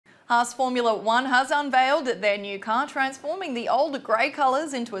Haas Formula One has unveiled their new car, transforming the old grey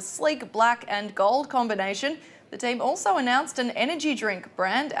colours into a sleek black and gold combination. The team also announced an energy drink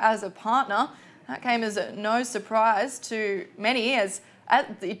brand as a partner. That came as no surprise to many, as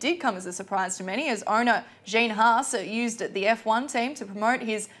it did come as a surprise to many, as owner Gene Haas used the F1 team to promote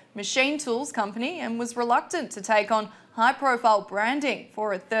his machine tools company and was reluctant to take on high-profile branding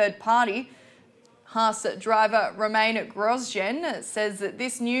for a third party. Haas driver Romain Grosjean says that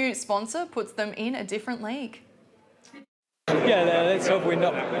this new sponsor puts them in a different league. Yeah, let's hope we're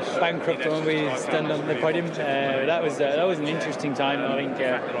not bankrupt when we stand on the podium. That was an interesting time. I think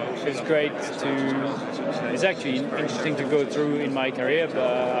it was great to. It's actually interesting to go through in my career, but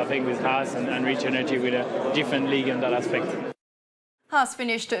I think with Haas and Rich Energy, with a different league in that aspect. Haas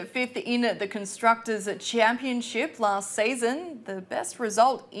finished fifth in the Constructors' Championship last season, the best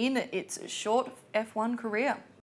result in its short F1 career.